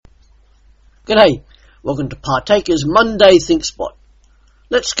G'day, welcome to Partaker's Monday Think Spot.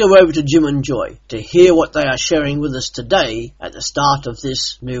 Let's go over to Jim and Joy to hear what they are sharing with us today at the start of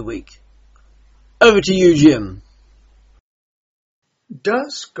this new week. Over to you, Jim.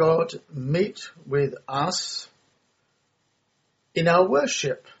 Does God meet with us in our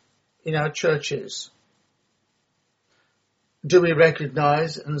worship, in our churches? Do we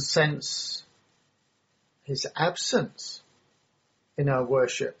recognise and sense his absence in our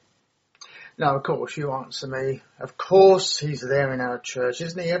worship? Now, of course, you answer me, of course he's there in our church.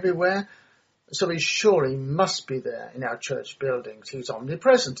 Isn't he everywhere? So he surely must be there in our church buildings. He's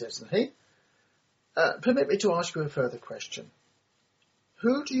omnipresent, isn't he? Permit me to ask you a further question.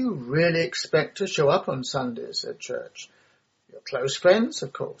 Who do you really expect to show up on Sundays at church? Your close friends,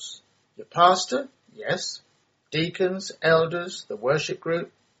 of course. Your pastor? Yes. Deacons, elders, the worship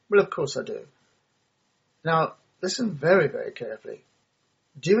group? Well, of course I do. Now, listen very, very carefully.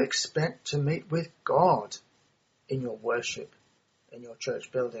 Do you expect to meet with God in your worship, in your church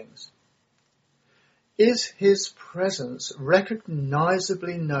buildings? Is his presence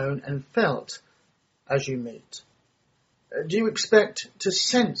recognisably known and felt as you meet? Do you expect to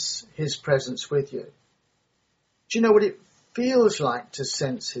sense his presence with you? Do you know what it feels like to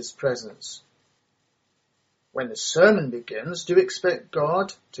sense his presence? When the sermon begins, do you expect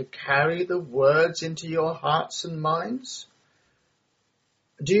God to carry the words into your hearts and minds?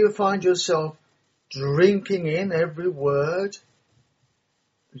 Do you find yourself drinking in every word?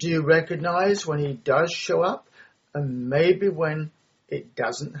 Do you recognise when he does show up and maybe when it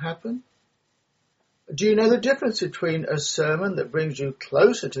doesn't happen? Do you know the difference between a sermon that brings you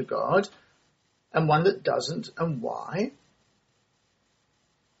closer to God and one that doesn't, and why?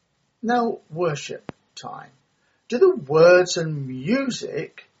 Now, worship time. Do the words and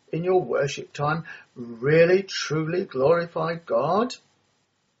music in your worship time really, truly glorify God?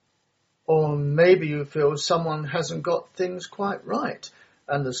 Or maybe you feel someone hasn't got things quite right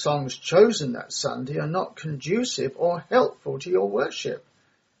and the songs chosen that Sunday are not conducive or helpful to your worship.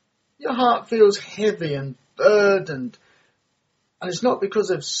 Your heart feels heavy and burdened, and it's not because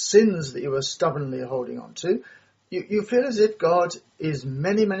of sins that you are stubbornly holding on to. You feel as if God is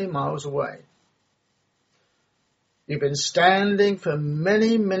many, many miles away. You've been standing for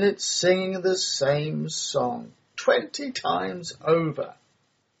many minutes singing the same song 20 times over.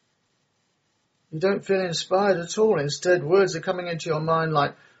 You don't feel inspired at all. Instead, words are coming into your mind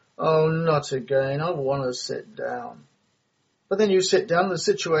like, oh, not again, I want to sit down. But then you sit down and the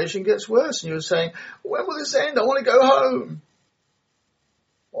situation gets worse and you're saying, when will this end? I want to go home.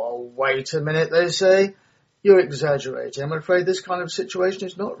 Well, wait a minute, they say. You're exaggerating. I'm afraid this kind of situation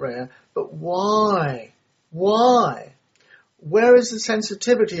is not rare. But why? Why? Where is the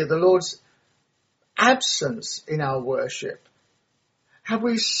sensitivity of the Lord's absence in our worship? Have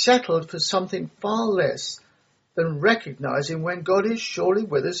we settled for something far less than recognizing when God is surely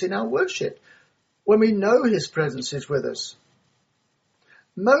with us in our worship, when we know his presence is with us?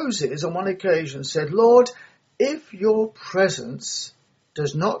 Moses on one occasion said, Lord, if your presence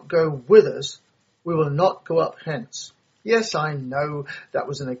does not go with us, we will not go up hence. Yes, I know that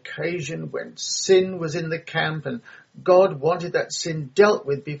was an occasion when sin was in the camp and God wanted that sin dealt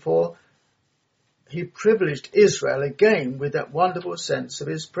with before he privileged Israel again with that wonderful sense of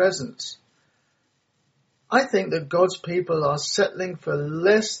his presence. I think that God's people are settling for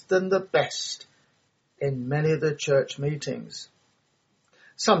less than the best in many of the church meetings.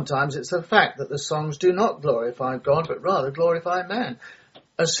 Sometimes it's the fact that the songs do not glorify God, but rather glorify man.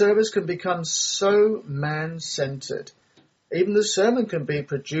 A service can become so man-centered. Even the sermon can be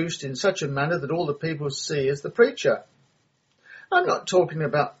produced in such a manner that all the people see is the preacher. I'm not talking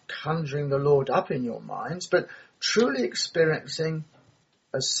about conjuring the Lord up in your minds, but truly experiencing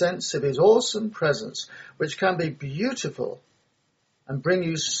a sense of his awesome presence, which can be beautiful and bring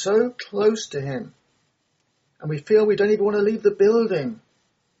you so close to him. And we feel we don't even want to leave the building.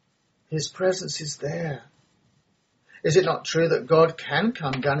 His presence is there. Is it not true that God can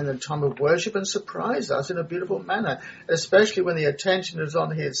come down in the time of worship and surprise us in a beautiful manner, especially when the attention is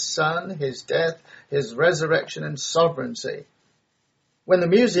on his Son, his death, his resurrection and sovereignty? When the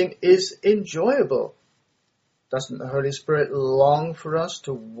music is enjoyable, doesn't the Holy Spirit long for us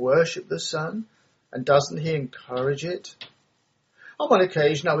to worship the Son? And doesn't he encourage it? On one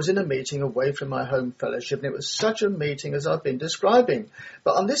occasion, I was in a meeting away from my home fellowship, and it was such a meeting as I've been describing.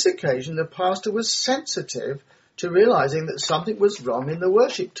 But on this occasion, the pastor was sensitive to realizing that something was wrong in the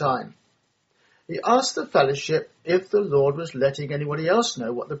worship time. He asked the fellowship if the Lord was letting anybody else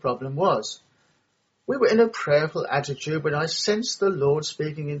know what the problem was. We were in a prayerful attitude when I sensed the Lord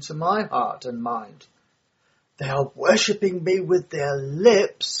speaking into my heart and mind. They are worshipping me with their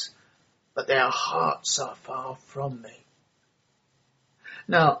lips, but their hearts are far from me.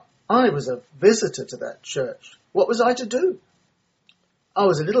 Now, I was a visitor to that church. What was I to do? I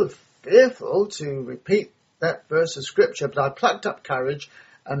was a little fearful to repeat that verse of scripture, but I plucked up courage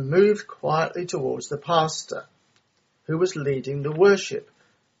and moved quietly towards the pastor, who was leading the worship.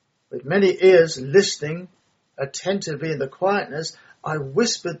 With many ears listening attentively in the quietness, I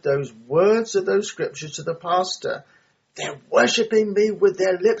whispered those words of those scriptures to the pastor. They're worshipping me with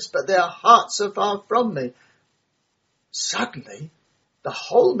their lips, but their hearts are far from me. Suddenly, the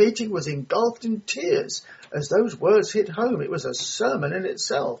whole meeting was engulfed in tears as those words hit home. It was a sermon in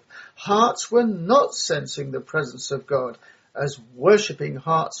itself. Hearts were not sensing the presence of God, as worshipping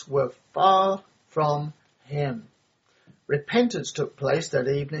hearts were far from him. Repentance took place that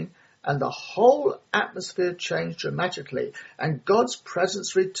evening, and the whole atmosphere changed dramatically, and God's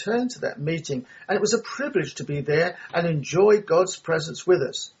presence returned to that meeting, and it was a privilege to be there and enjoy God's presence with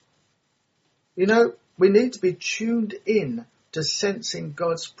us. You know, we need to be tuned in to sensing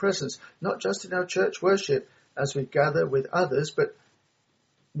God's presence, not just in our church worship as we gather with others, but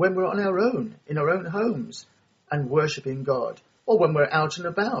when we're on our own, in our own homes, and worshipping God, or when we're out and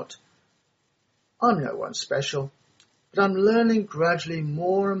about. I'm no one special, but I'm learning gradually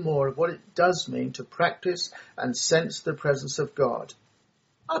more and more of what it does mean to practice and sense the presence of God.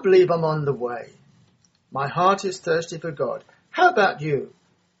 I believe I'm on the way. My heart is thirsty for God. How about you?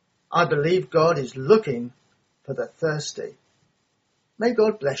 I believe God is looking for the thirsty. May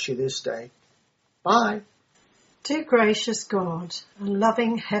God bless you this day. Bye. Dear gracious God and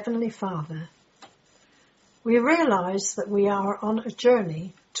loving Heavenly Father, we realise that we are on a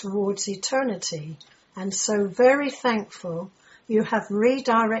journey towards eternity, and so very thankful you have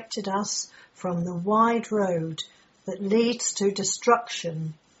redirected us from the wide road that leads to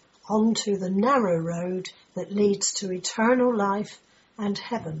destruction onto the narrow road that leads to eternal life and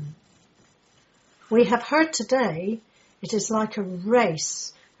heaven. We have heard today it is like a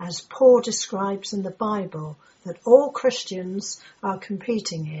race, as Paul describes in the Bible, that all Christians are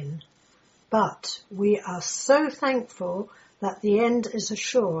competing in. But we are so thankful that the end is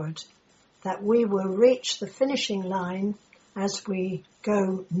assured, that we will reach the finishing line as we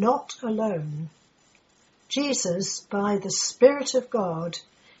go not alone. Jesus, by the Spirit of God,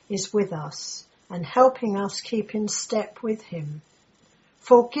 is with us and helping us keep in step with him.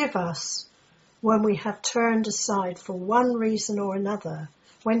 Forgive us when we have turned aside for one reason or another,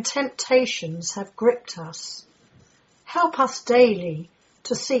 when temptations have gripped us. Help us daily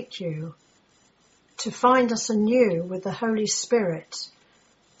to seek you, to find us anew with the Holy Spirit,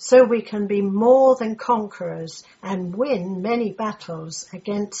 so we can be more than conquerors and win many battles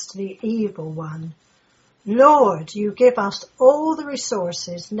against the evil one. Lord, you give us all the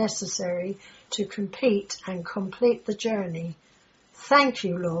resources necessary to compete and complete the journey. Thank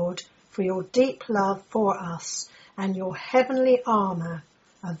you, Lord, for your deep love for us and your heavenly armour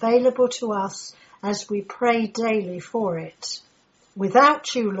available to us as we pray daily for it.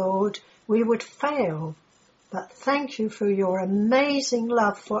 Without you, Lord, we would fail, but thank you for your amazing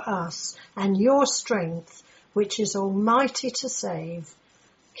love for us and your strength, which is almighty to save.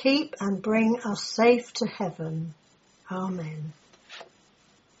 Keep and bring us safe to heaven. Amen.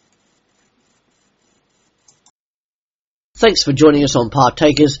 Thanks for joining us on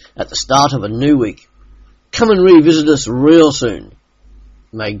Partakers at the start of a new week. Come and revisit us real soon.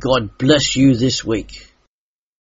 May God bless you this week.